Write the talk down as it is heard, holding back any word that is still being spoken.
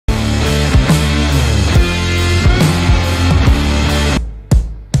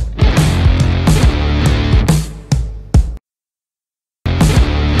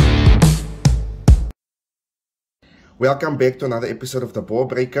Welcome back to another episode of The Ball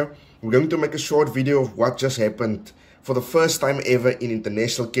Breaker. We're going to make a short video of what just happened. For the first time ever in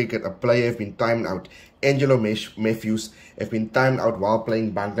international cricket, a player has been timed out. Angelo Mathews has been timed out while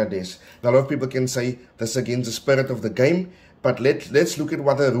playing Bangladesh. Now, a lot of people can say this is against the spirit of the game, but let's look at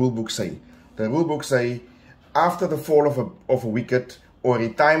what the rule book say. The rule book say after the fall of a wicket or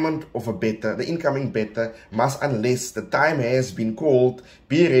retirement of a batter, the incoming batter must, unless the time has been called,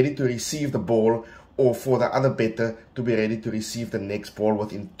 be ready to receive the ball, or for the other batter to be ready to receive the next ball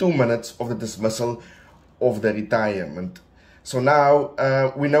within 2 minutes of the dismissal of the retirement. So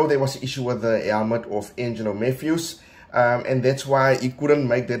now we know there was an issue with the helmet of Angelo Mathews, and that's why he couldn't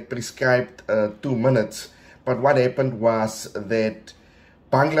make that prescribed 2 minutes. But what happened was that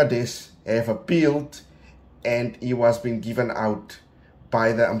Bangladesh have appealed and he was being given out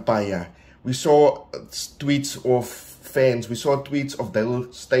by the umpire. We saw tweets of fans, we saw tweets of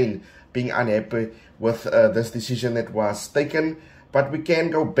Dale Steyn being unhappy with this decision that was taken, but we can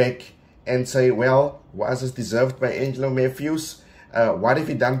go back and say, well, was this deserved by Angelo Mathews? What have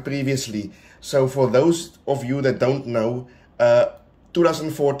he done previously? So for those of you that don't know,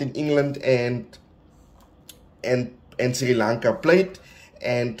 2014 England and Sri Lanka played,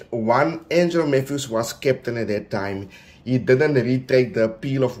 and one Angelo Mathews was captain at that time. He didn't retake the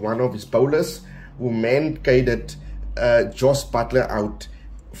appeal of one of his bowlers who man-caded Josh Buttler out.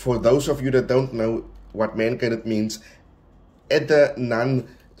 For those of you that don't know what man-caded means, at the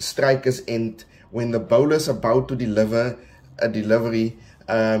non-striker's end, when the bowler's about to deliver a delivery,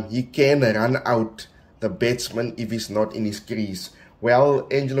 he can run out the batsman if he's not in his crease. Well,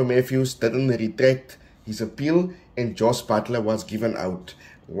 Angelo Mathews didn't retract his appeal and Josh Buttler was given out.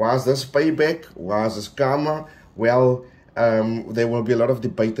 Was this payback? Was this karma? Well, there will be a lot of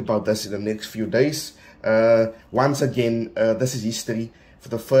debate about this in the next few days. Once again, this is history. For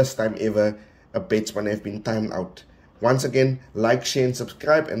the first time ever, a batsman has been timed out. Once again, like, share and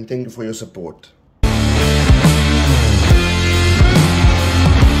subscribe, and thank you for your support.